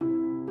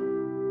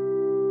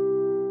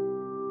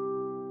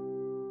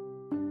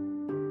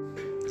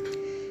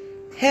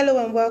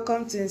Hello and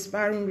welcome to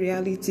Inspiring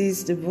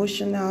Realities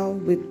Devotional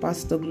with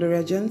Pastor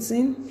Gloria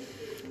Johnson.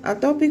 Our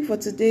topic for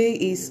today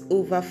is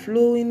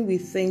overflowing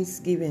with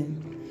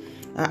thanksgiving.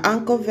 Our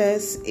anchor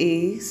verse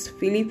is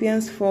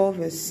Philippians 4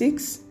 verse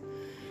 6.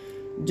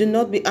 Do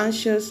not be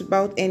anxious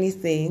about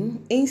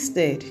anything.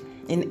 Instead,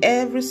 in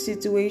every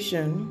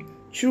situation,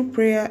 through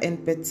prayer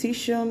and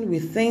petition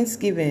with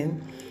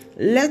thanksgiving,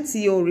 let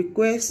your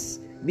requests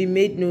be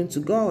made known to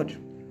God.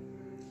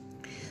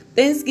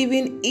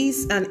 Thanksgiving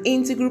is an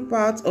integral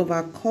part of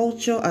our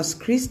culture as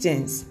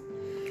Christians.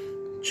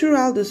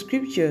 Throughout the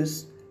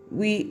scriptures,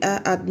 we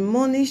are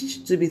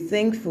admonished to be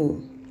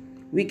thankful.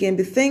 We can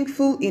be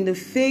thankful in the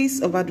face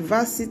of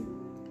adversity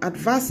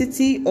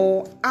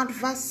or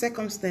adverse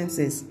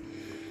circumstances.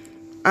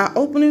 Our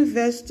opening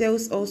verse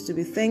tells us to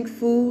be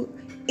thankful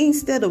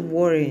instead of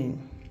worrying.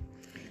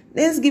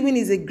 Thanksgiving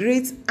is a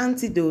great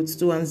antidote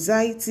to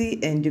anxiety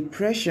and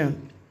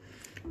depression.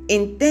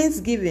 In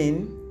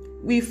thanksgiving,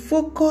 we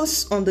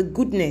focus on the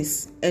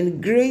goodness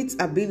and great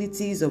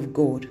abilities of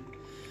God,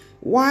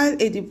 while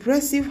a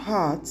depressive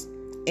heart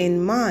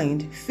and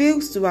mind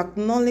fails to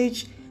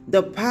acknowledge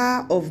the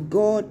power of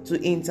God to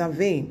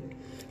intervene,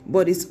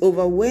 but is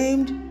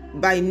overwhelmed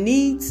by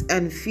needs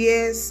and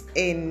fears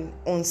and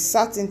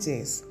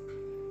uncertainties.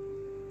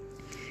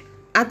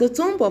 At the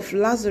tomb of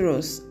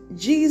Lazarus,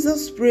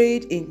 Jesus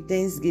prayed in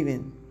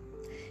thanksgiving.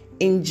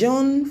 In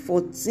John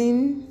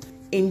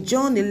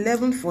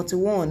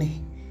 11:41,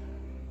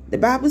 the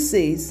Bible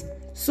says,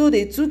 "So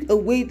they took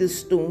away the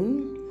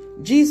stone.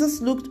 Jesus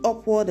looked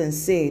upward and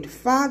said,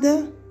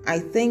 'Father, I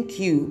thank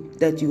you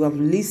that you have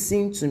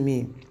listened to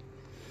me.'"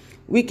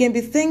 We can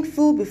be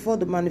thankful before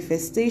the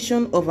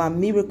manifestation of our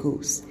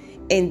miracles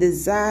and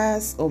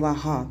desires of our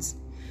hearts.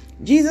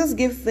 Jesus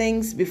gave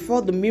thanks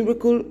before the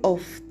miracle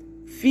of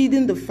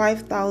feeding the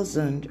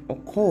 5,000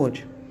 occurred.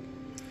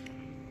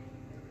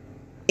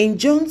 In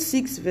John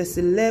 6 verse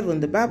 11,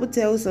 the Bible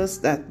tells us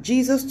that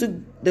Jesus took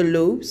the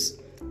loaves,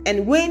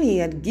 and when he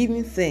had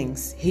given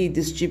thanks, he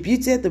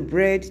distributed the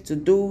bread to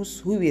those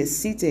who were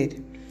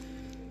seated.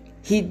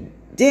 He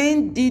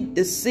then did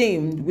the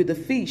same with the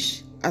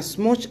fish, as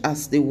much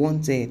as they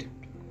wanted.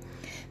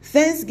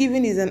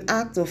 Thanksgiving is an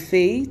act of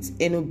faith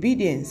and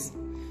obedience.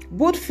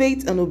 Both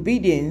faith and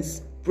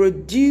obedience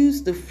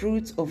produce the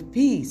fruit of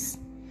peace.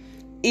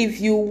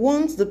 If you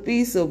want the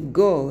peace of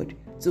God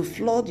to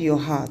flood your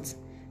heart,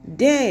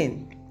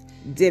 then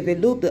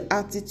develop the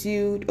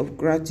attitude of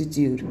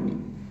gratitude.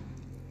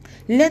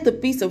 Let the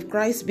peace of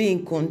Christ be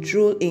in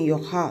control in your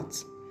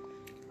heart.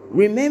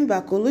 Remember,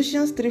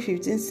 Colossians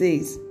 3:15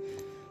 says,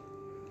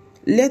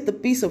 Let the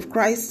peace of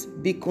Christ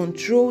be in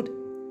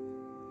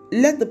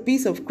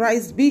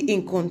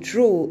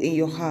control in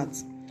your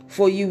heart,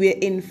 for you were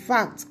in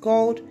fact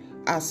called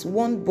as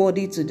one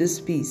body to this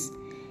peace,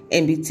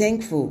 and be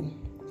thankful.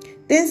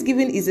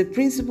 Thanksgiving is a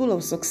principle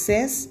of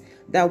success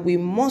that we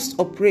must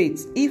operate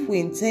if we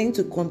intend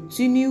to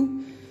continue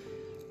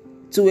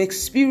to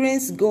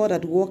experience God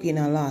at work in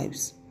our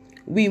lives.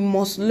 We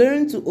must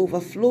learn to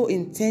overflow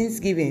in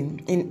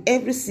thanksgiving in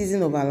every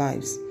season of our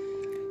lives.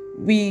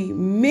 We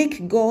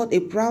make God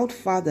a proud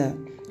Father,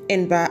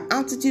 and by our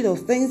attitude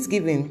of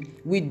thanksgiving,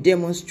 we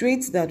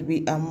demonstrate that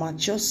we are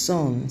mature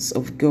sons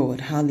of God.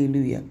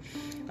 Hallelujah.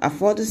 Our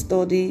further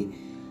study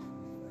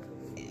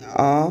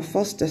are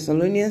 1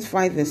 Thessalonians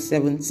 5 verse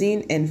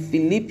 17 and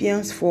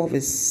Philippians 4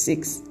 verse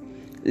 6.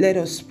 Let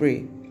us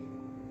pray.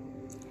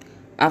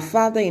 Our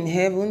Father in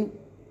heaven,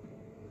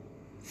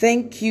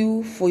 thank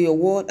you for your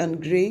word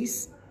and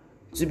grace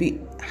to be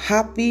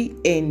happy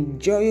and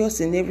joyous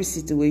in every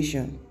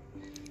situation.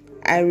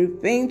 I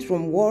repent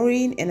from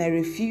worrying and I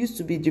refuse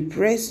to be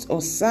depressed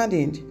or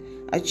saddened.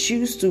 I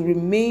choose to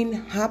remain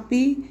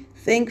happy,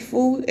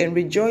 thankful, and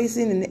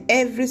rejoicing in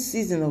every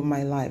season of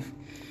my life.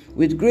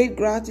 With great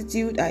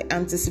gratitude, I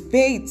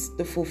anticipate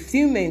the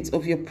fulfillment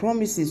of your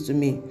promises to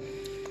me.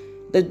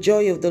 The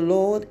joy of the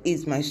Lord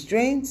is my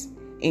strength.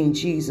 In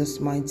Jesus'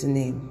 mighty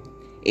name,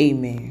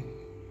 amen.